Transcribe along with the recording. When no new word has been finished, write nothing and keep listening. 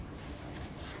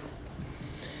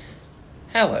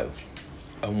Hello,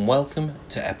 and welcome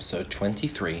to episode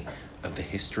 23 of the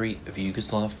History of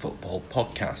Yugoslav Football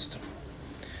podcast,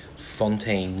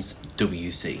 Fontaine's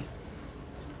WC.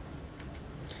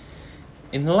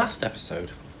 In the last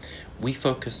episode, we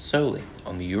focused solely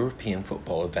on the European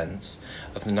football events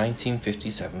of the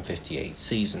 1957-58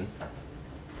 season.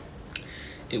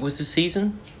 It was a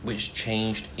season which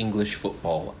changed English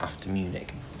football after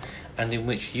Munich, and in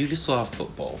which Yugoslav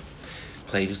football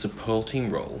played a supporting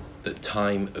role that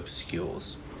time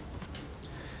obscures.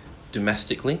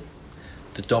 Domestically,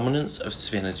 the dominance of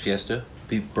Zvezda would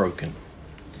be broken,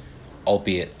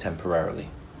 albeit temporarily.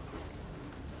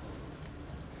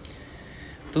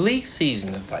 The league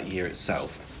season of that year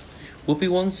itself would be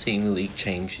one seeing the league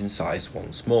change in size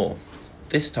once more,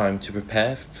 this time to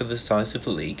prepare for the size of the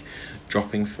league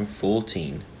dropping from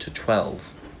 14 to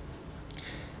 12.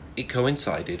 It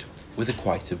coincided with a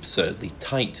quite absurdly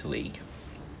tight league.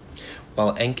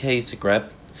 While NK Zagreb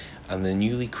and the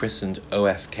newly christened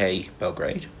OFK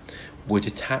Belgrade were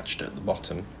detached at the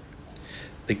bottom,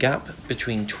 the gap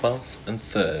between 12th and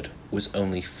 3rd was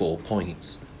only 4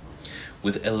 points,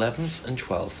 with 11th and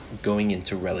 12th going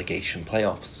into relegation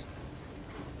playoffs.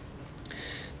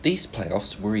 These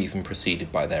playoffs were even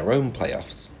preceded by their own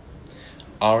playoffs,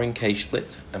 RNK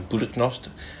Split and Budućnost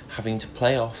having to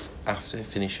play off after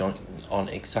finishing on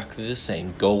exactly the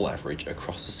same goal average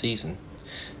across the season,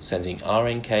 sending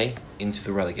RNK into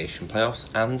the relegation playoffs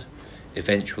and,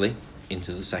 eventually,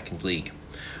 into the second league,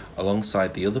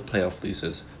 alongside the other playoff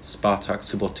losers Spartak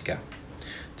Subotica,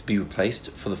 to be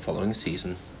replaced for the following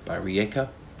season by Rijeka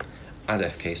and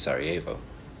FK Sarajevo.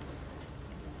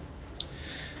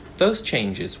 Those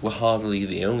changes were hardly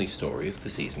the only story of the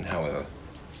season, however.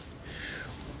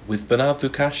 With Bernard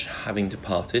Vukash having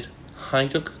departed,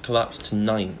 Hajduk collapsed to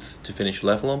 9th to finish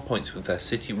level on points with their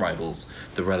city rivals,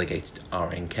 the relegated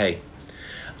RNK,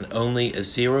 and only a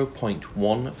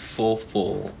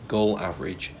 0.144 goal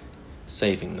average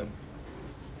saving them.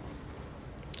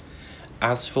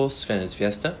 As for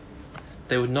Zvezda,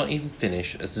 they would not even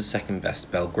finish as the second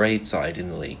best Belgrade side in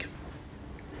the league.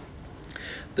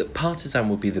 That Partizan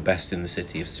would be the best in the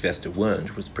city if Zvezda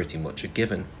weren't was pretty much a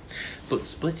given, but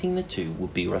splitting the two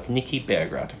would be Radnički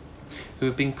Belgrade, who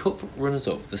had been cup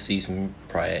runners-up the season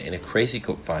prior in a crazy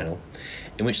cup final,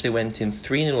 in which they went in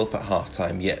 3-0 up at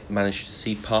half-time, yet managed to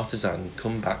see Partizan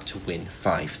come back to win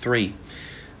 5-3,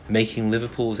 making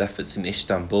Liverpool's efforts in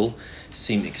Istanbul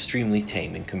seem extremely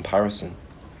tame in comparison.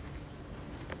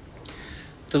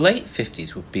 The late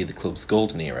 50s would be the club's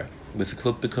golden era, with the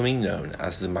club becoming known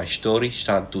as the Majstori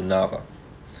Stad Dunava,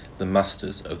 the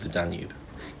Masters of the Danube,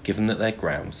 given that their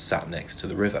grounds sat next to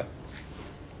the river.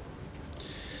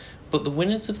 But the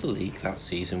winners of the league that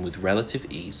season with relative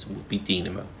ease would be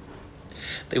Dinamo.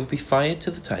 They would be fired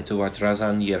to the title by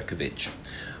Dražan Jerković,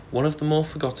 one of the more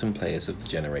forgotten players of the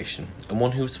generation, and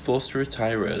one who was forced to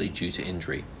retire early due to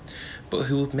injury, but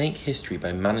who would make history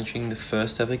by managing the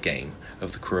first ever game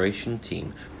of the Croatian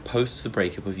team post the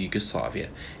breakup of Yugoslavia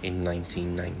in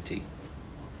 1990.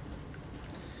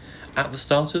 At the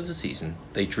start of the season,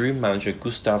 they drew manager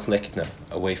Gustav Lechner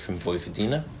away from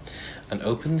Vojvodina and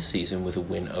opened the season with a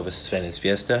win over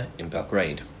Zvezda in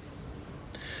Belgrade.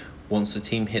 Once the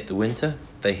team hit the winter,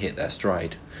 they hit their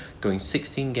stride, going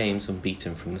 16 games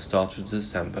unbeaten from the start of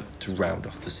December to round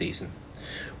off the season,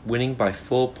 winning by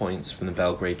 4 points from the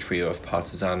Belgrade trio of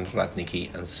Partizan,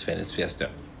 Radnički and Zvezda.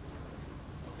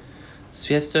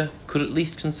 Zvezda could at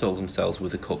least console themselves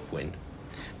with a cup win,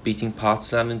 beating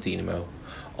Partizan and Dinamo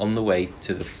on the way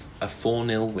to a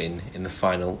 4-0 win in the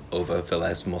final over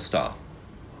Velez Mostar.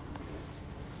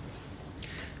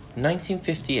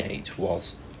 1958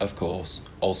 was, of course,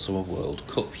 also a World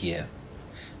Cup year,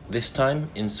 this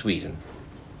time in Sweden.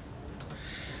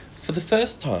 For the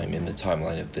first time in the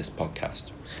timeline of this podcast,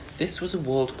 this was a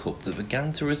World Cup that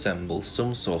began to resemble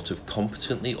some sort of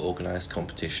competently organised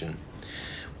competition,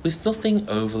 with nothing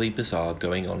overly bizarre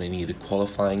going on in either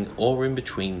qualifying or in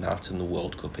between that and the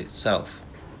World Cup itself.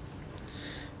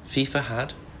 FIFA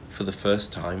had, for the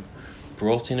first time,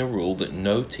 brought in a rule that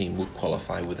no team would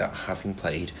qualify without having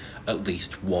played at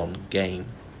least one game.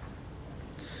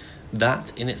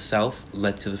 That in itself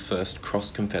led to the first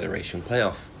cross-confederation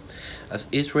playoff, as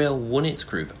Israel won its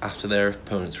group after their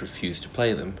opponents refused to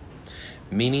play them,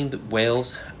 meaning that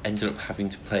Wales ended up having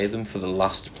to play them for the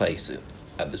last place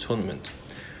at the tournament,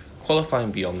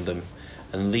 qualifying beyond them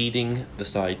and leading the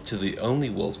side to the only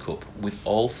World Cup with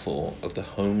all 4 of the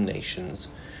home nations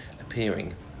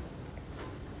appearing.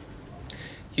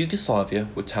 Yugoslavia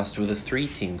were tasked with a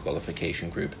 3-team qualification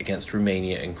group against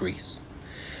Romania and Greece,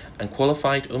 and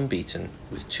qualified unbeaten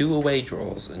with 2 away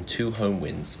draws and 2 home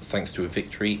wins thanks to a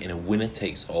victory in a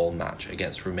winner-takes-all match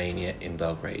against Romania in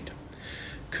Belgrade,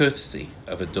 courtesy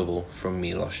of a double from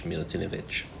Milos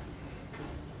Milutinovic.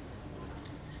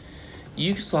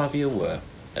 Yugoslavia were,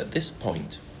 at this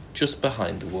point, just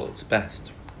behind the world's best.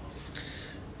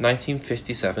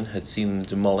 1957 had seen them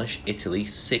demolish Italy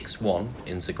 6-1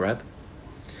 in Zagreb.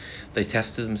 They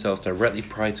tested themselves directly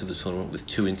prior to the tournament with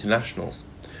 2 internationals,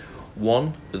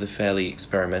 one with a fairly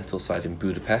experimental side in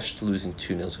Budapest losing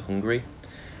 2-0 to Hungary,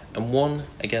 and one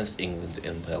against England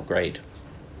in Belgrade.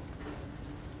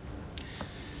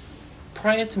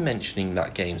 Prior to mentioning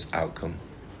that game's outcome,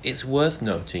 it's worth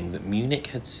noting that Munich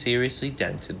had seriously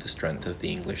dented the strength of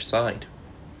the English side.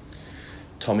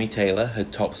 Tommy Taylor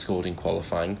had top scored in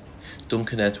qualifying,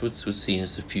 Duncan Edwards was seen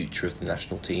as the future of the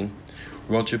national team,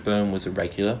 Roger Byrne was a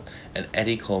regular, and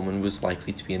Eddie Coleman was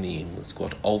likely to be in the England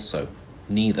squad also,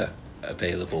 neither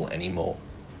available anymore.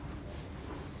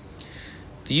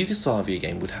 The Yugoslavia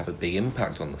game would have a big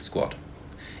impact on the squad.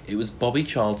 It was Bobby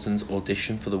Charlton's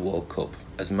audition for the World Cup,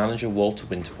 as manager Walter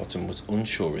Winterbottom was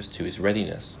unsure as to his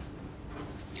readiness.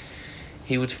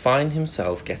 He would find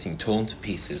himself getting torn to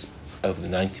pieces over the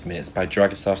 90 minutes by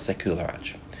Dragoslav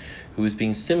Sekularac, who was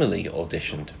being similarly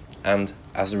auditioned, and,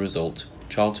 as a result,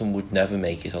 Charlton would never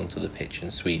make it onto the pitch in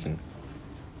Sweden.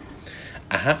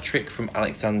 A hat-trick from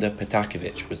Alexander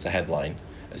Petakovic was the headline,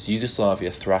 as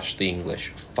Yugoslavia thrashed the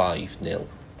English 5-0.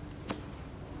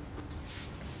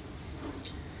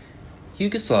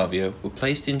 Yugoslavia were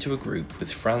placed into a group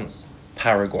with France,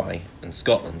 Paraguay and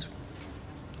Scotland.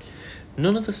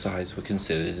 None of the sides were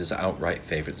considered as outright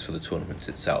favourites for the tournament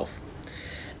itself,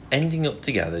 ending up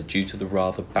together due to the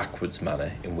rather backwards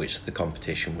manner in which the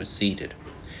competition was seeded,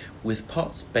 with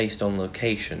pots based on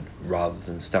location rather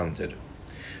than standard,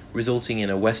 resulting in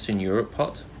a Western Europe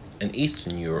pot, an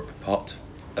Eastern Europe pot,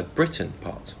 a Britain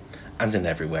pot, and an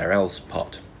everywhere else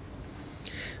pot.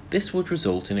 This would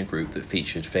result in a group that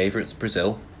featured favourites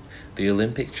Brazil, the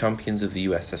Olympic champions of the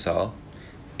USSR,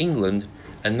 England,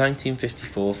 and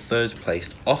 1954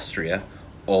 third-placed Austria,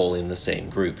 all in the same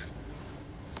group.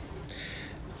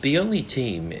 The only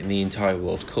team in the entire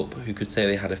World Cup who could say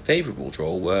they had a favourable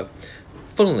draw were,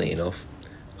 funnily enough,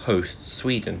 hosts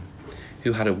Sweden,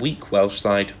 who had a weak Welsh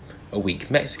side, a weak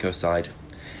Mexico side,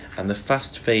 and the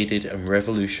fast-faded and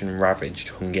revolution-ravaged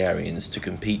Hungarians to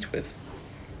compete with.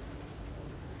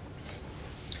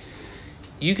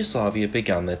 Yugoslavia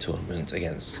began their tournament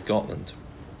against Scotland.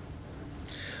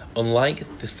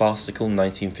 Unlike the farcical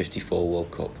 1954 World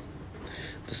Cup,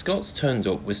 the Scots turned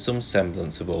up with some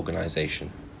semblance of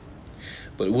organisation,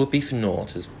 but it would be for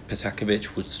naught as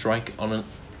Petakovic would strike on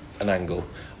an angle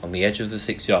on the edge of the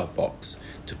 6-yard box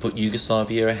to put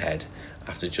Yugoslavia ahead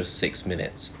after just 6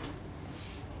 minutes.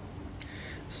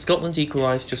 Scotland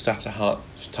equalised just after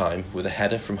half-time with a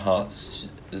header from Hearts'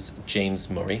 James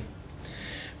Murray,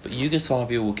 but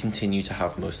Yugoslavia will continue to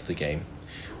have most of the game,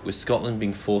 with Scotland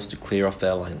being forced to clear off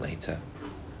their line later.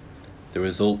 The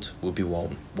result would be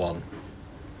 1-1.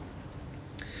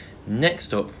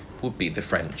 Next up would be the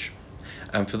French,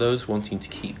 and for those wanting to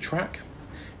keep track,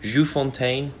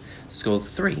 Fontaine scored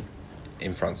 3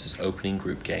 in France's opening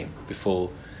group game before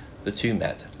the two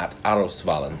met at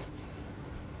Arosvallen.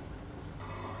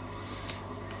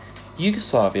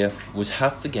 Yugoslavia would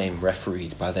have the game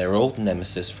refereed by their old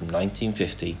nemesis from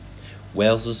 1950,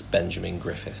 Wales's Benjamin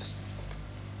Griffiths.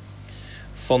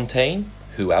 Fontaine,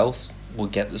 who else,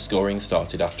 would get the scoring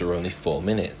started after only 4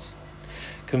 minutes,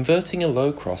 converting a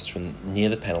low cross from near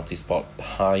the penalty spot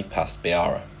high past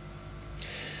Beara.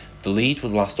 The lead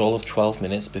would last all of 12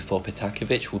 minutes before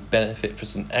Petakovic would benefit from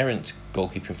some errant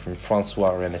goalkeeping from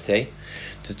Francois Remete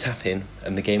to tap in,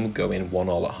 and the game would go in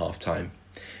 1-1 at half-time,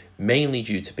 mainly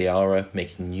due to Beara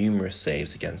making numerous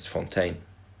saves against Fontaine.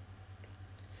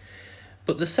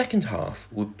 But the second half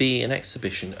would be an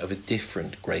exhibition of a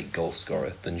different great goal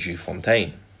scorer than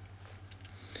Fontaine.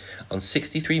 On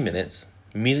 63 minutes,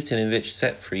 Milutinovic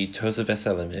set free Toza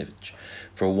Veselinovic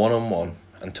for a 1-on-1,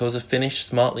 and Toza finished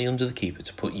smartly under the keeper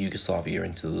to put Yugoslavia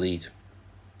into the lead.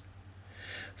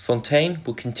 Fontaine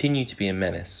will continue to be a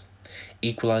menace,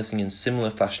 equalising in similar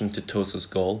fashion to Toza's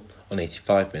goal on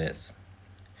 85 minutes.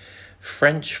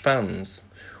 French fans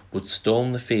would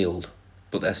storm the field,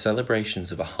 but their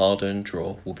celebrations of a hard-earned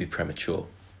draw will be premature.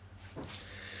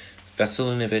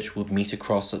 Veselinovic would meet a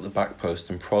cross at the back post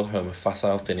and prod home a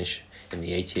facile finish in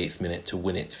the 88th minute to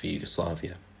win it for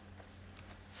Yugoslavia.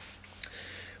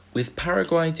 With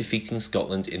Paraguay defeating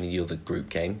Scotland in the other group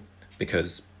game,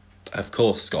 because, of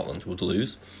course, Scotland would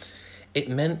lose, it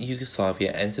meant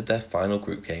Yugoslavia entered their final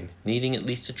group game needing at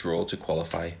least a draw to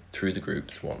qualify through the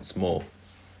groups once more.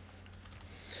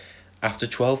 After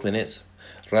 12 minutes,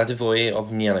 Radivoj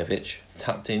Ognjanović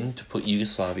tapped in to put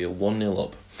Yugoslavia 1-0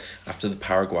 up after the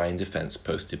Paraguayan defence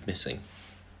posted missing.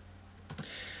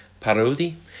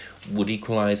 Parodi would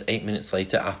equalise 8 minutes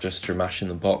later after a stramash in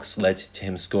the box led to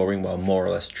him scoring while more or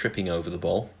less tripping over the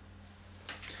ball.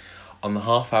 On the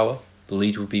half hour, the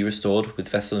lead would be restored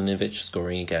with Veselinovic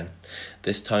scoring again,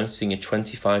 this time seeing a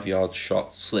 25-yard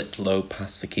shot slip low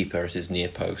past the keeper at his near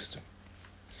post.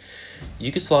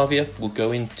 Yugoslavia would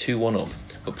go in 2-1 up,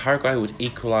 but Paraguay would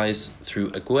equalise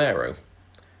through Aguero,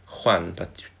 Juan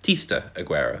Batista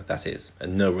Aguero, that is,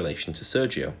 and no relation to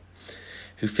Sergio,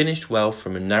 who finished well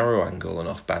from a narrow angle and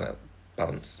off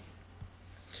balance.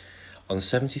 On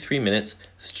 73 minutes,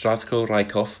 Zdravko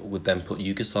Rajkov would then put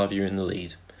Yugoslavia in the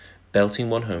lead,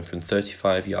 belting one home from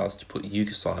 35 yards to put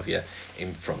Yugoslavia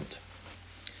in front.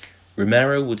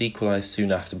 Romero would equalise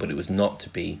soon after, but it was not to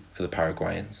be for the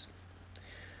Paraguayans.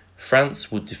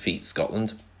 France would defeat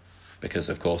Scotland, because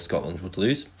of course Scotland would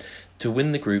lose, to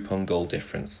win the group on goal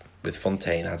difference, with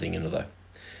Fontaine adding another,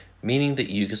 meaning that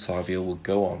Yugoslavia would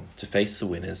go on to face the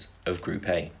winners of Group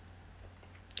A.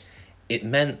 It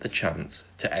meant the chance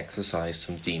to exercise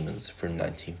some demons from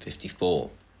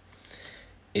 1954.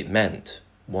 It meant,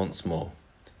 once more,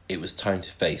 it was time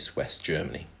to face West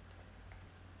Germany.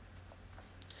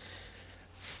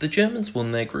 The Germans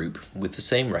won their group with the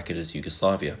same record as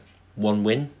Yugoslavia, 1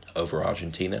 win over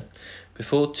Argentina,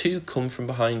 before 2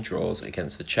 come-from-behind draws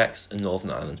against the Czechs and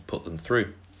Northern Ireland put them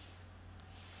through.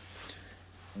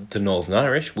 The Northern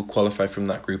Irish would qualify from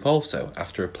that group also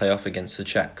after a playoff against the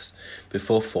Czechs,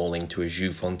 before falling to a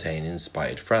Jules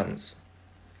Fontaine-inspired France.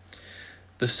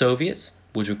 The Soviets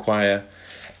would require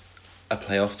a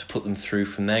playoff to put them through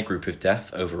from their group of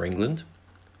death over England.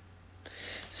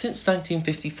 Since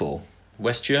 1954,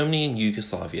 West Germany and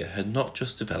Yugoslavia had not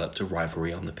just developed a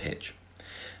rivalry on the pitch,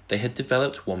 they had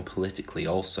developed one politically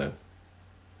also.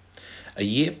 A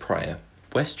year prior,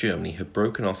 West Germany had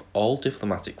broken off all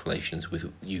diplomatic relations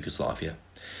with Yugoslavia,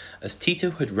 as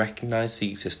Tito had recognised the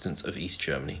existence of East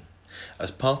Germany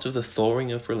as part of the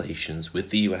thawing of relations with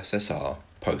the USSR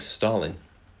post-Stalin.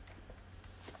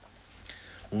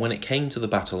 When it came to the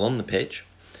battle on the pitch,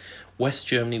 West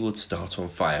Germany would start on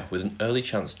fire with an early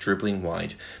chance dribbling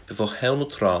wide before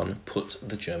Helmut Rahn put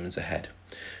the Germans ahead,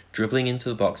 dribbling into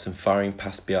the box and firing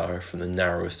past Biara from the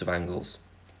narrowest of angles.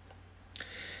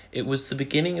 It was the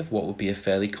beginning of what would be a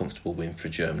fairly comfortable win for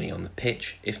Germany on the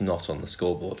pitch, if not on the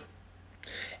scoreboard.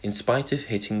 In spite of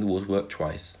hitting the woodwork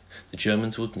twice, the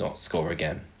Germans would not score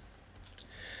again.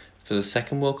 For the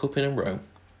second World Cup in a row,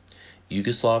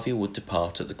 Yugoslavia would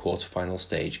depart at the quarter-final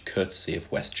stage courtesy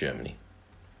of West Germany.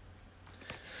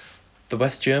 The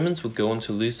West Germans would go on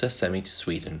to lose their semi to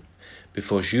Sweden,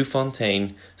 before Jules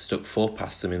Fontaine stuck 4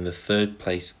 past them in the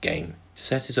third-place game to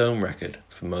set his own record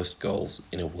for most goals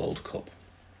in a World Cup.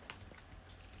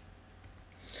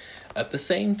 At the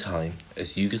same time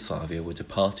as Yugoslavia were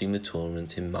departing the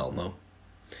tournament in Malmö,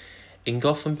 in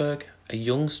Gothenburg, a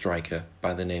young striker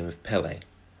by the name of Pelé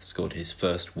scored his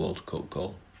first World Cup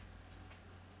goal.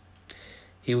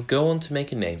 He would go on to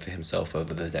make a name for himself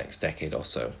over the next decade or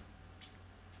so.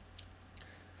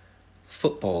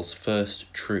 Football's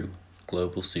first true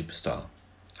global superstar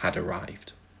had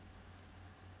arrived.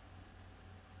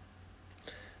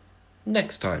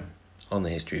 Next time on the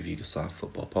History of Yugoslav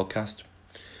Football podcast,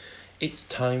 it's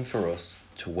time for us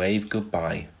to wave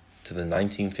goodbye to the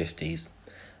 1950s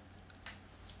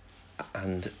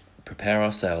and prepare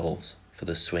ourselves for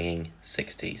the swinging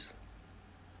 60s.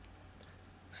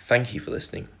 Thank you for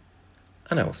listening,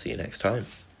 and I will see you next time.